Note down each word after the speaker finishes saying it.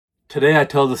Today I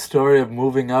tell the story of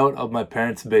moving out of my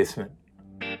parents' basement.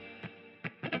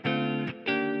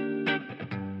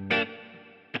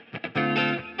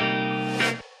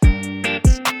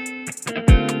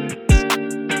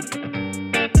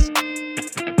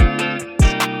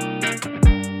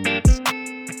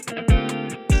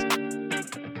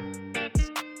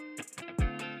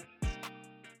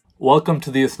 Welcome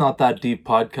to the It's Not That Deep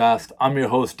podcast. I'm your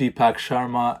host Deepak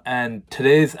Sharma, and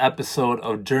today's episode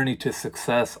of Journey to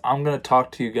Success, I'm going to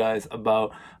talk to you guys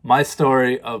about my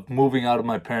story of moving out of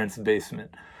my parents'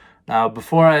 basement. Now,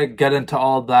 before I get into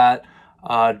all that,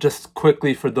 just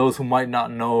quickly for those who might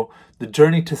not know, the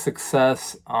Journey to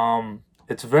Success,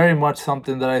 it's very much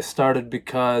something that I started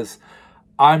because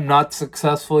I'm not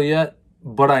successful yet,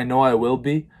 but I know I will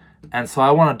be. And so I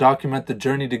want to document the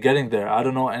journey to getting there. I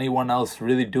don't know anyone else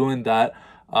really doing that.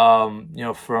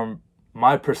 From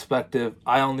my perspective,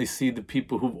 I only see the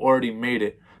people who've already made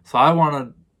it. So I'd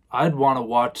want to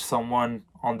watch someone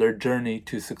on their journey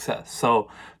to success. So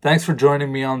thanks for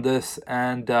joining me on this,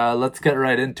 and let's get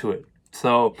right into it.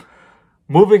 So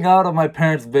moving out of my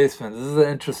parents' basement, this is an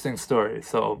interesting story.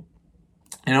 So,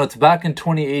 it's back in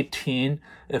 2018,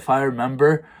 if I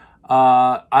remember.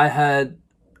 I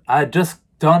had just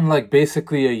done like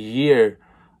basically a year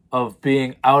of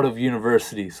being out of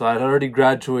university. So I'd already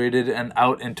graduated and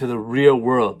out into the real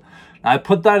world. I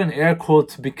put that in air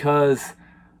quotes because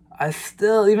I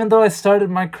still, even though I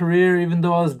started my career, even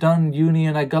though I was done uni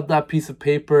and I got that piece of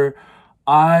paper,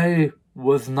 I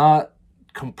was not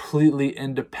completely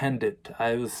independent.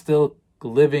 I was still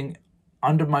living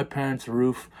under my parents'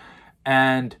 roof,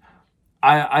 and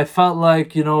I felt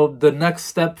like, the next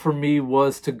step for me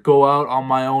was to go out on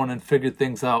my own and figure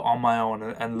things out on my own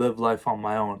and live life on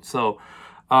my own. So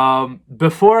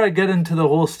before I get into the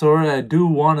whole story, I do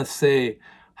want to say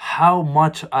how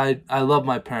much I love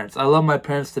my parents. I love my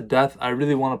parents to death. I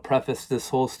really want to preface this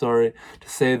whole story to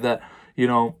say that,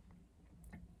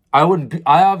 I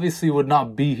obviously would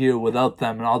not be here without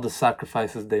them and all the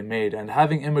sacrifices they made. And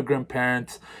having immigrant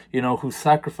parents, who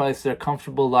sacrificed their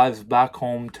comfortable lives back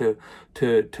home to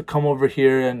come over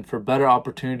here and for better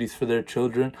opportunities for their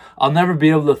children, I'll never be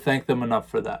able to thank them enough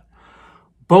for that.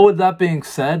 But with that being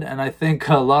said, and I think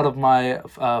a lot of my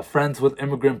friends with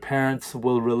immigrant parents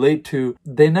will relate to,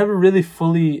 they never really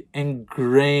fully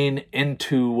ingrain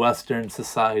into Western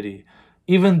society.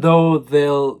 Even though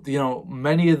they'll,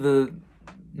 many of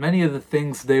the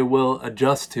things they will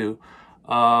adjust to,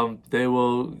 they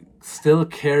will still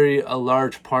carry a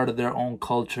large part of their own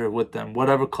culture with them,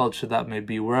 whatever culture that may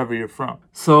be, wherever you're from.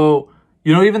 So,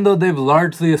 even though they've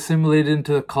largely assimilated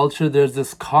into the culture, there's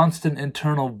this constant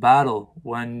internal battle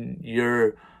when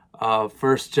you're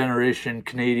first generation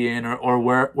Canadian or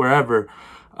wherever,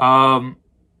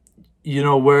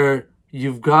 where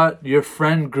you've got your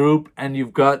friend group and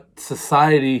you've got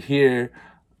society here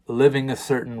living a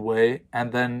certain way,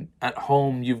 and then at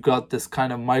home you've got this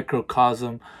kind of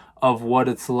microcosm of what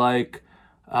it's like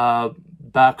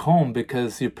back home,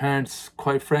 because your parents,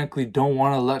 quite frankly, don't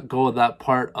want to let go of that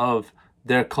part of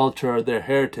their culture or their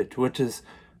heritage, which is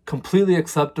completely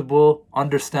acceptable,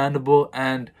 understandable,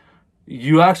 and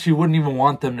you actually wouldn't even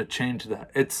want them to change that.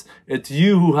 It's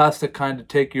you who has to kind of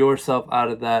take yourself out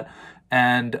of that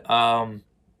and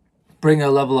bring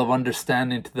a level of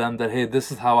understanding to them that, hey,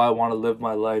 this is how I want to live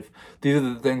my life. These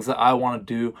are the things that I want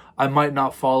to do. I might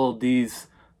not follow this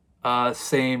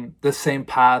same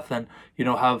path and,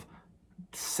 have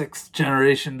 6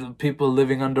 generations of people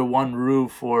living under one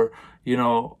roof, or,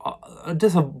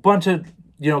 just a bunch of,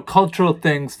 cultural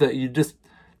things that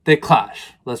they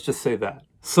clash. Let's just say that.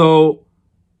 So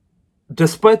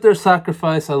despite their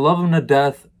sacrifice, I love them to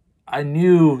death. I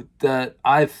knew that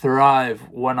I thrive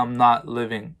when I'm not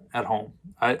living at home.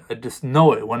 I just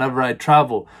know it. Whenever I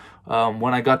travel,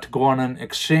 when I got to go on an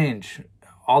exchange,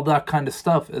 all that kind of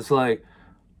stuff, is like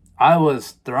I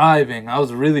was thriving. I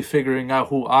was really figuring out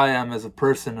who I am as a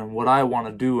person and what I want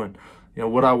to do, and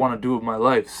what I want to do with my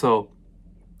life. So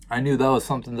I knew that was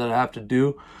something that I have to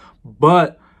do.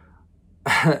 But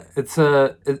it's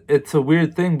a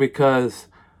weird thing, because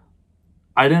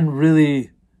I didn't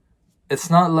really, it's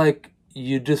not like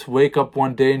you just wake up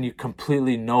one day and you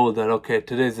completely know that, okay,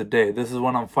 today's the day. This is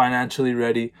when I'm financially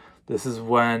ready. This is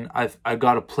when I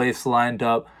got a place lined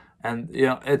up. And,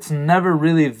 it's never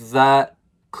really that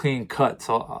clean cut.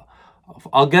 So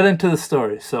I'll get into the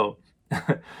story. So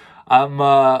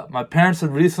my parents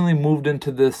had recently moved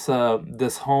into this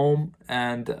home,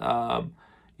 and,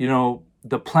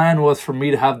 the plan was for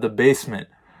me to have the basement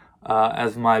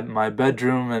as my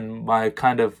bedroom and my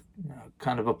kind of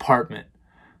apartment.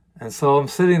 And so I'm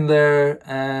sitting there,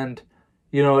 and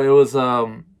it was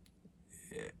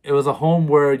it was a home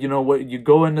where, you know what, you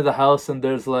go into the house and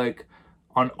there's like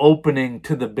an opening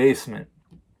to the basement,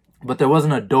 but there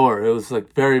wasn't a door. It was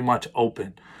like very much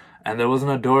open, and there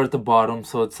wasn't a door at the bottom.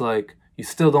 So it's like you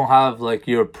still don't have like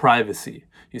your privacy.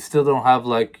 You still don't have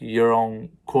like your own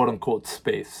quote unquote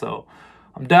space. So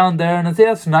I'm down there, and I think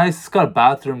that's nice. It's got a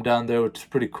bathroom down there, which is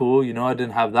pretty cool. You know, I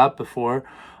didn't have that before,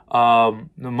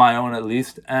 my own at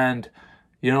least. And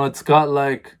you know, it's got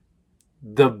like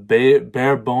the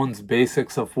bare bones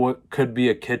basics of what could be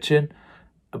a kitchen,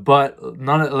 but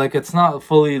none, like it's not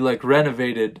fully like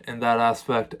renovated in that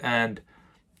aspect. And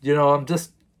you know, I'm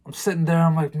sitting there.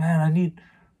 I'm like, man, I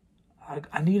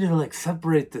need to like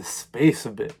separate this space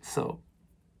a bit. So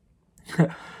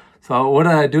so what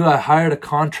did I do? I hired a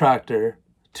contractor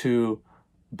to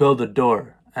build a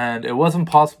door. And it wasn't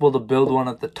possible to build one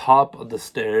at the top of the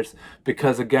stairs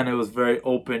because again it was very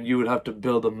open. You would have to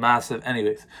build a massive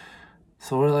anyways.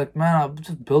 So we're like, man, I'll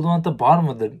just build one at the bottom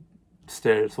of the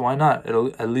stairs. Why not?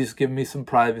 It'll at least give me some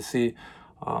privacy,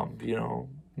 you know,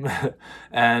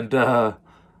 and I'll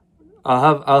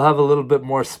have a little bit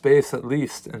more space at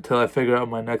least until I figure out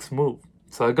my next move.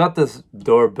 So I got this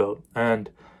door built, and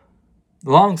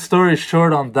long story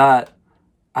short on that,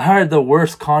 I hired the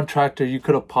worst contractor you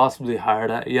could have possibly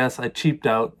hired at. Yes, I cheaped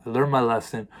out. I learned my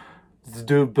lesson. This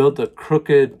dude built a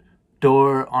crooked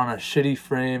door on a shitty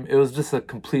frame. It was just a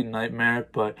complete nightmare.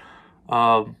 But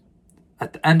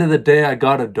at the end of the day, I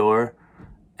got a door.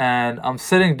 And I'm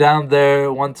sitting down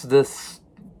there once this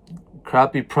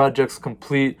crappy project's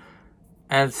complete.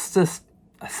 And it's just,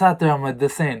 I sat there, I'm like,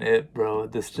 this ain't it, bro.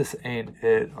 This just ain't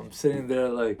it. I'm sitting there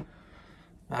like,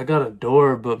 I got a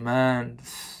door, but man,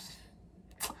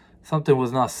 something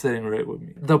was not sitting right with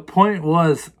me. The point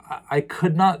was, I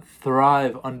could not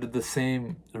thrive under the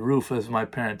same roof as my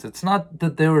parents. It's not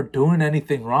that they were doing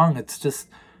anything wrong. It's just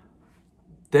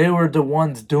they were the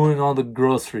ones doing all the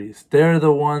groceries. They're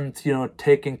the ones, you know,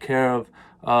 taking care of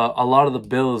a lot of the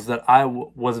bills that I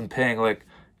wasn't paying. Like,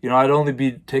 you know, I'd only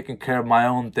be taking care of my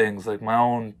own things, like my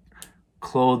own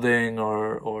clothing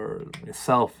or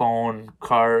cell phone,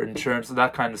 car insurance,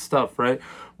 that kind of stuff, right?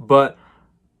 But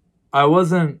I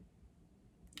wasn't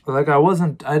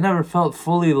I never felt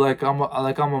fully like I'm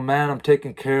a man. I'm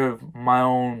taking care of my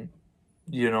own,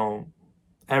 you know,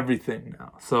 everything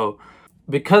now. So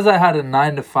because I had a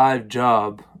 9 to 5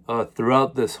 job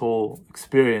throughout this whole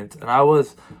experience, and I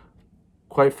was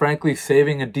quite frankly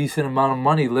saving a decent amount of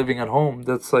money living at home.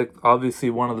 That's like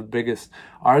obviously one of the biggest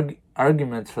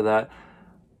arguments for that.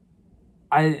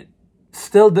 I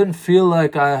still didn't feel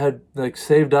like I had like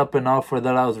saved up enough or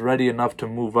that I was ready enough to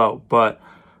move out. But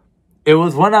it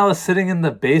was when I was sitting in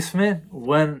the basement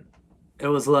when it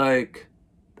was like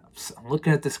I'm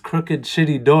looking at this crooked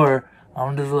shitty door.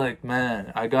 I'm just like,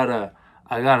 man, I gotta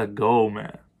go,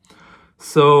 man.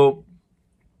 So,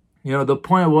 you know, the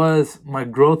point was my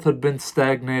growth had been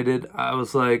stagnated. I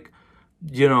was like,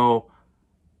 you know,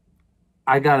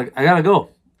 I gotta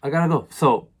go. I gotta go.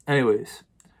 So, anyways,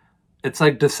 it's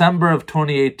like December of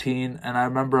 2018, and I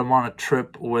remember I'm on a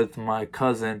trip with my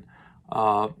cousin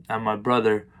and my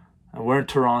brother, and we're in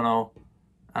Toronto,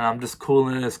 and I'm just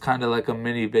cooling it. It's kind of like a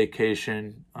mini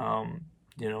vacation,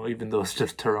 you know, even though it's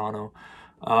just Toronto.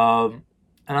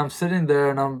 And I'm sitting there,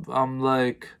 and I'm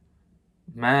like,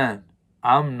 man,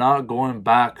 I'm not going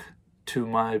back to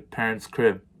my parents'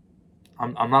 crib.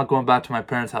 I'm not going back to my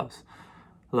parents' house.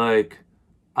 Like,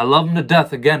 I love them to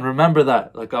death. Again, remember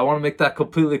that. Like, I want to make that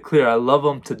completely clear. I love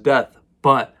them to death,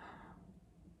 but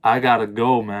I gotta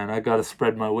go, man. I gotta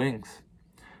spread my wings.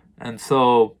 And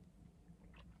so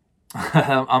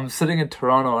I'm sitting in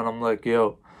Toronto, and I'm like,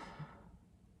 yo.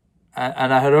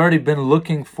 And I had already been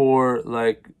looking for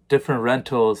like different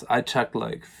rentals. I checked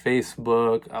like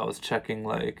Facebook. I was checking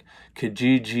like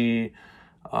Kijiji,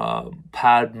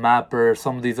 Pad Mapper,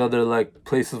 some of these other like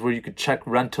places where you could check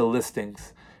rental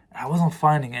listings. I wasn't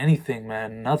finding anything,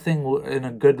 man. Nothing in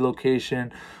a good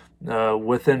location,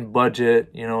 within budget.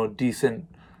 You know, decent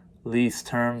lease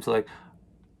terms. Like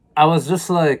I was just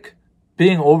like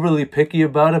being overly picky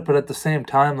about it, but at the same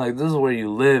time, like this is where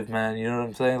you live, man. You know what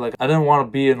I'm saying? Like I didn't want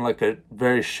to be in like a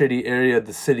very shitty area of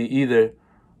the city either,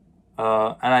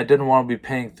 and I didn't want to be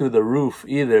paying through the roof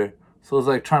either. So it was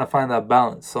like trying to find that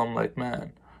balance. So I'm like,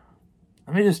 man,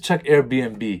 let me just check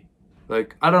Airbnb.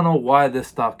 Like I don't know why this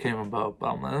thought came about, but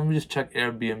I'm like, let me just check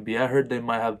Airbnb. I heard they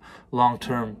might have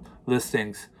long-term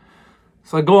listings,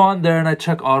 so I go on there and I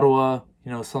check Ottawa.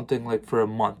 You know, something like for a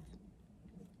month.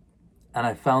 And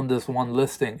I found this one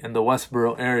listing in the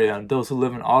Westboro area. And those who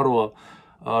live in Ottawa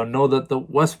know that the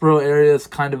Westboro area is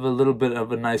kind of a little bit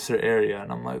of a nicer area. And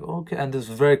I'm like, okay. And this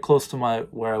is very close to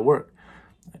where I work.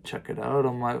 I check it out.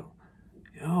 I'm like,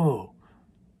 yo,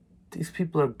 these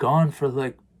people are gone for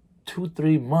like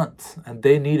 2-3 months and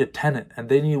they need a tenant and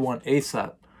they need one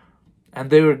ASAP. And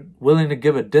they were willing to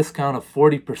give a discount of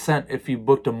 40% if you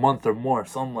booked a month or more.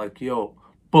 So I'm like, yo,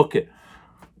 book it.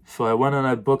 So I went and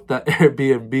I booked that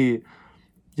Airbnb,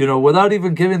 without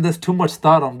even giving this too much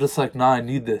thought. I'm just like, nah, I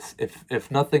need this.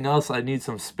 If nothing else, I need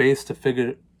some space to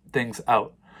figure things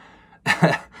out.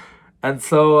 And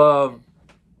so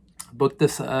booked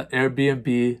this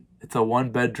Airbnb. It's a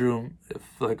 1-bedroom,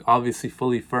 like obviously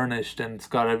fully furnished, and it's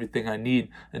got everything I need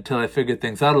until I figure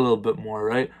things out a little bit more,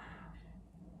 right?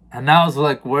 And that was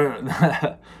like where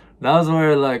that was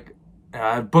where like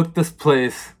I booked this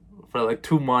place for like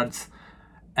 2 months,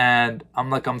 and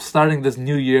I'm starting this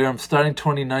new year. I'm starting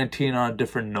 2019 on a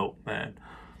different note, man.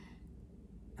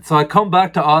 So I come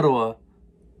back to Ottawa,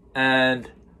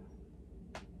 and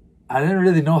I didn't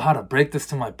really know how to break this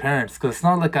to my parents because it's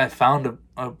not like I found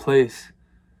a place.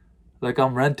 Like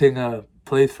I'm renting a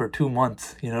place for 2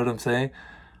 months. You know what I'm saying?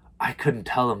 I couldn't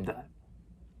tell them that.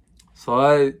 So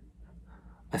I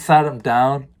sat them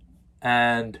down,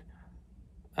 and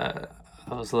I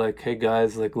was like, hey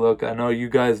guys, like, look, I know you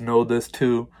guys know this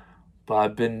too,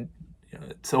 but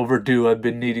it's overdue. I've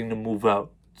been needing to move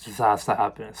out. It just has to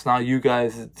happen. It's not you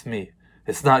guys, it's me.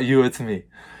 It's not you, it's me.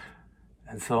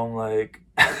 And so I'm like,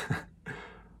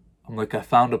 I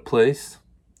found a place.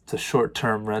 It's a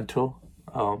short-term rental,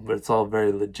 but it's all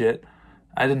very legit.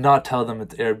 I did not tell them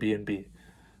it's Airbnb.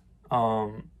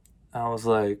 I was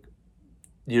like,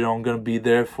 I'm gonna be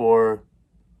there for,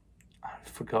 I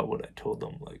forgot what I told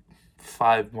them, like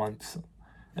 5 months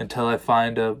until I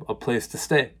find a place to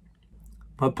stay.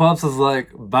 My pops was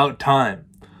like, about time.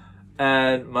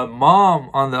 And my mom,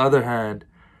 on the other hand,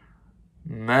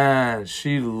 man,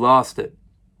 she lost it.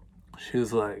 She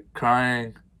was like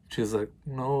crying. She was like,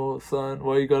 no, son,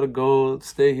 why you gotta go?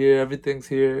 Stay here. Everything's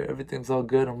here. Everything's all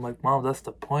good. I'm like, Mom, that's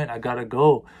the point. I gotta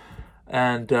go.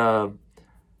 And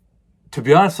to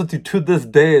be honest with you, to this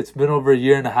day, it's been over 1.5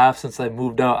 years since I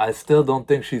moved out. I still don't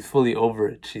think she's fully over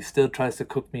it. She still tries to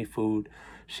cook me food.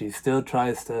 She still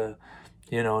tries to,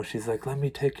 she's like, let me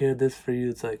take care of this for you.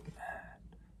 It's like, man,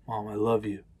 Mom, I love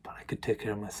you, but I could take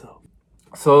care of myself.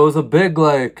 So it was a big,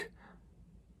 like,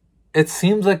 it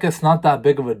seems like it's not that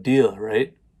big of a deal,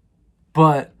 right?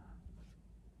 But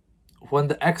when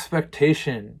the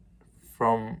expectation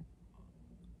from,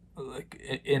 like,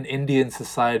 in Indian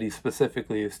society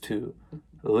specifically, is to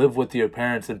live with your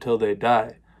parents until they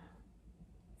die.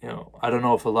 I don't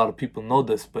know if a lot of people know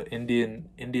this, but Indian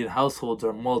households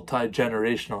are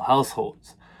multi-generational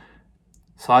households.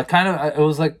 So it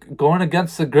was like going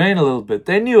against the grain a little bit.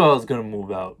 They knew I was going to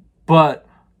move out, but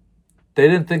they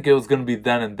didn't think it was going to be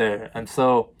then and there. And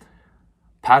so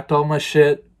packed all my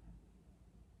shit,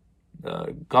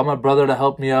 got my brother to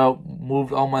help me out,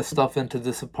 moved all my stuff into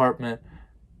this apartment.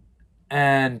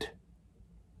 And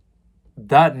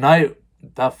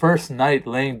that first night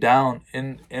laying down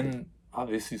in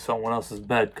obviously someone else's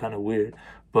bed, kind of weird,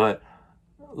 but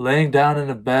laying down in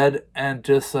a bed and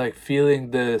just like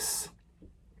feeling this,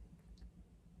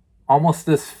 almost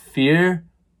this fear,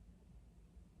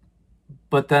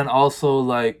 but then also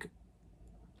like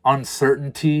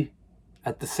uncertainty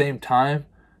at the same time,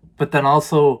 but then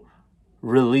also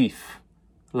relief,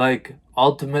 like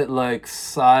ultimate like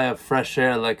sigh of fresh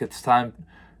air, like it's time.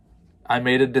 I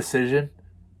made a decision,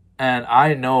 and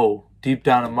I know deep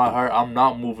down in my heart I'm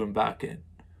not moving back in.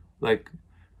 Like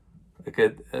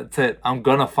it's it. I'm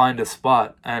gonna find a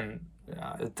spot, and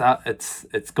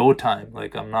it's go time.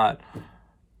 Like I'm not.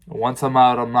 Once I'm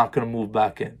out, I'm not gonna move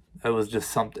back in. It was just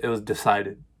something. It was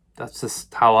decided. That's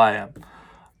just how I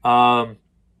am.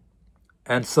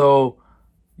 And so,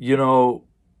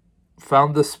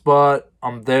 found the spot.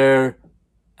 I'm there,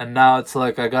 and now it's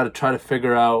like I gotta try to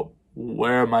figure out,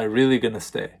 where am I really gonna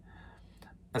stay?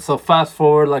 And so fast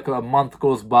forward, like a month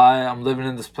goes by. I'm living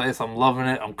in this place. I'm loving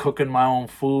it. I'm cooking my own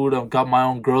food. I've got my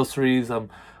own groceries. I'm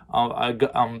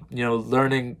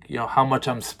learning, how much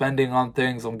I'm spending on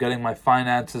things. I'm getting my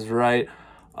finances right.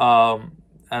 And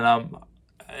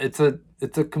it's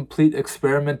a complete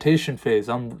experimentation phase.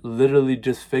 I'm literally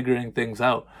just figuring things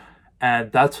out.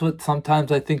 And that's what sometimes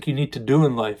I think you need to do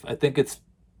in life. I think it's,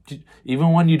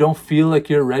 even when you don't feel like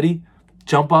you're ready,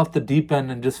 jump off the deep end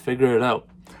and just figure it out.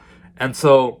 And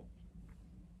so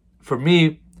for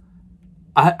me,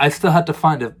 I still had to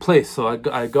find a place. So I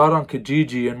got on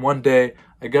Kijiji, and one day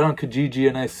I get on Kijiji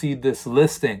and I see this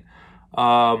listing,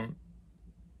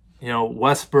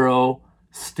 Westboro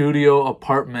studio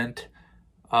apartment,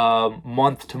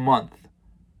 month to month.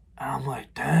 And I'm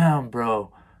like, damn,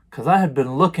 bro. Because I had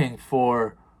been looking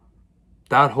for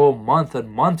that whole month and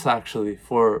months actually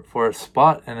for a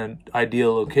spot in an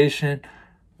ideal location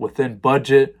within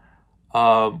budget,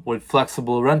 with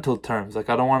flexible rental terms. Like,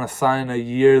 I don't want to sign a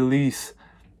year lease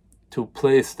to a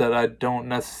place that I don't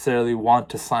necessarily want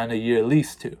to sign a year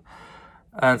lease to.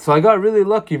 And so I got really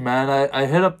lucky, man. I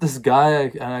hit up this guy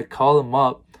and I call him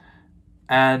up.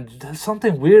 And there's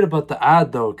something weird about the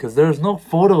ad, though, because there's no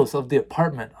photos of the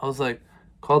apartment. I was like,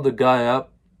 called the guy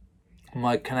up. I'm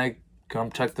like, can I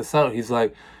come check this out? He's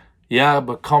like, yeah,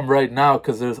 but come right now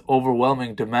because there's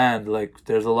overwhelming demand. Like,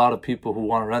 there's a lot of people who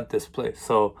want to rent this place.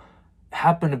 So it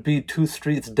happened to be 2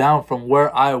 streets down from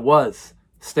where I was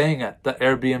staying at the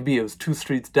Airbnb. It was 2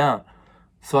 streets down.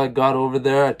 So I got over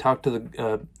there. I talked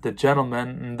to the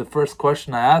gentleman, and the first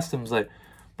question I asked him was like,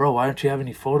 bro, why don't you have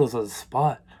any photos of the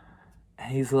spot?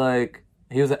 And he's like,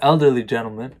 he was an elderly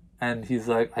gentleman, and he's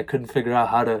like, I couldn't figure out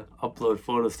how to upload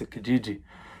photos to Kijiji.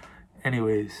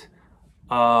 Anyways,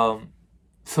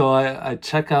 so I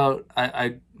check out,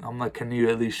 I'm like, can you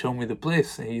at least show me the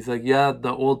place? And he's like, yeah,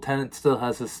 the old tenant still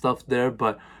has his stuff there,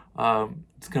 but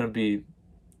it's gonna be,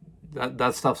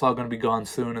 that stuff's all gonna be gone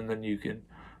soon, and then you can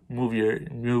move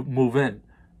in.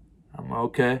 I'm like,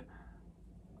 okay.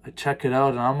 I check it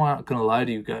out, and I'm not gonna lie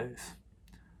to you guys.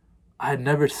 I had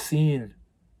never seen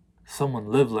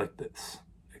someone live like this.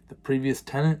 Like, the previous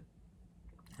tenant,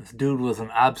 this dude was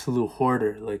an absolute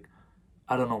hoarder. Like,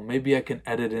 I don't know, maybe I can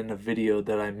edit in a video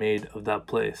that I made of that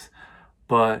place.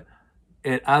 But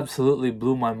it absolutely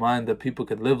blew my mind that people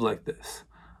could live like this.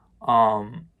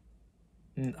 I'm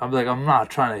like, I'm not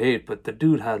trying to hate, but the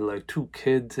dude had like 2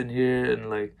 kids in here, and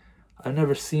like, I've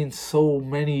never seen so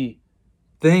many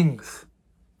things.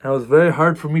 And it was very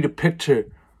hard for me to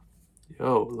picture,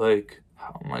 like,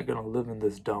 how am I gonna live in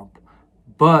this dump?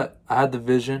 But I had the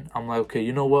vision. I'm like, okay,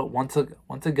 you know what? Once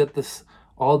I get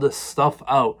all this stuff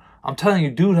out, I'm telling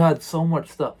you, dude had so much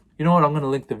stuff. You know what? I'm gonna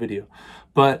link the video,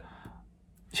 but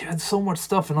he had so much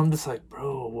stuff, and I'm just like,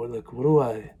 bro, what do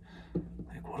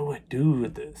I do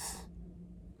with this?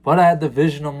 But I had the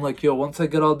vision. I'm like, once I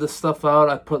get all this stuff out,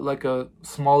 I put like a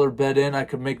smaller bed in. I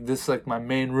could make this like my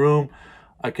main room.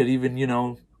 I could even,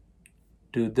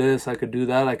 do this. I could do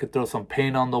that. I could throw some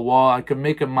paint on the wall. I could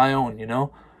make it my own,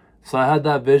 So I had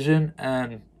that vision,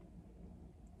 and,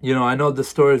 I know the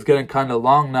story is getting kind of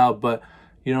long now, but,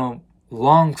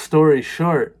 long story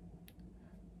short,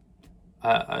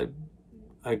 I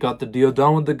got the deal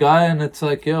done with the guy, and it's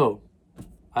like, I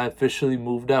officially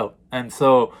moved out. And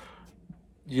so,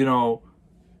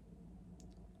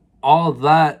 all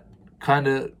that kind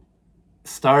of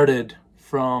started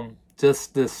from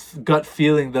just this gut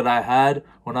feeling that I had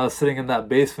when I was sitting in that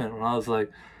basement, when I was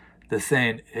like, this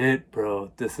ain't it,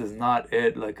 bro. This is not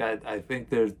it. Like, I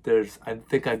think I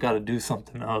think I got to do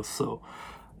something else. So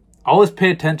always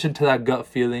pay attention to that gut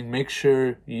feeling. Make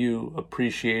sure you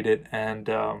appreciate it. And,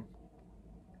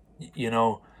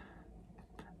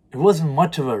 it wasn't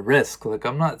much of a risk. Like,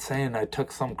 I'm not saying I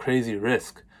took some crazy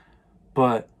risk,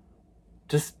 but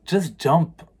just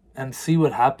jump and see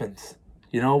what happens.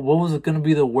 What was going to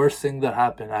be the worst thing that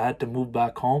happened? I had to move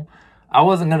back home. I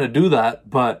wasn't going to do that,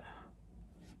 but,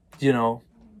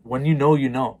 when you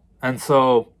know. And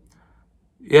so,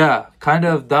 yeah, kind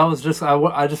of, that was just,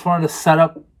 I just wanted to set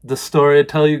up the story,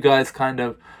 tell you guys kind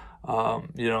of,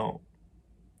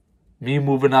 me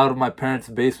moving out of my parents'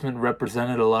 basement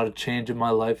represented a lot of change in my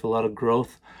life, a lot of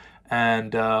growth.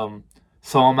 And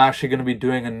so I'm actually going to be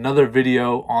doing another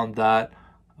video on that,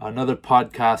 another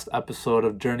podcast episode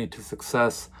of Journey to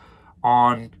Success,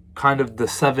 on kind of the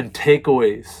 7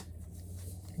 takeaways,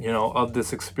 of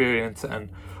this experience, and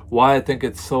why I think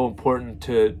it's so important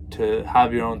to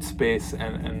have your own space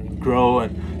and grow,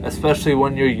 and especially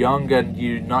when you're young and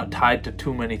you're not tied to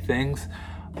too many things.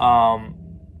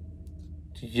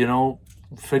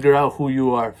 Figure out who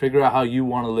you are, figure out how you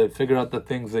want to live, figure out the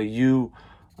things that you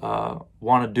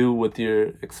want to do with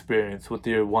your experience, with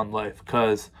your one life.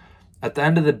 Because at the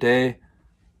end of the day,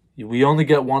 we only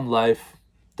get one life.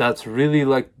 That's really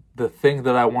like the thing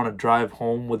that I want to drive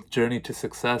home with Journey to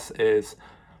Success is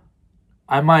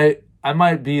I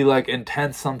might be like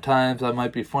intense sometimes, I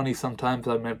might be funny sometimes,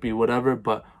 I might be whatever,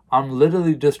 but I'm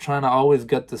literally just trying to always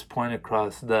get this point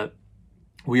across that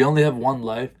we only have one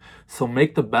life, so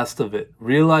make the best of it.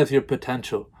 Realize your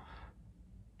potential.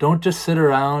 Don't just sit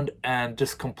around and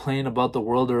just complain about the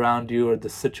world around you or the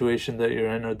situation that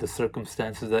you're in or the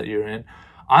circumstances that you're in.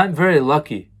 I'm very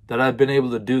lucky that I've been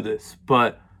able to do this,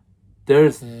 but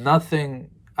there's nothing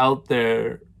out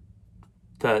there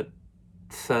that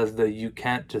says that you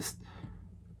can't just,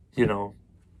 get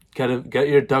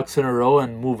your ducks in a row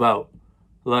and move out.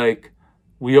 Like,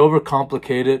 we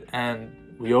overcomplicate it,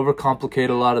 and we overcomplicate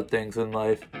a lot of things in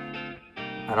life.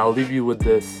 And I'll leave you with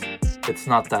this. It's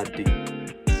not that deep.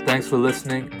 Thanks for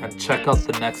listening, and check out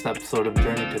the next episode of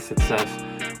Journey to Success,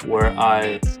 where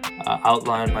I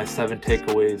outline my 7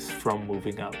 takeaways from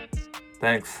moving out.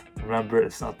 Thanks. Remember,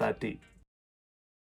 it's not that deep.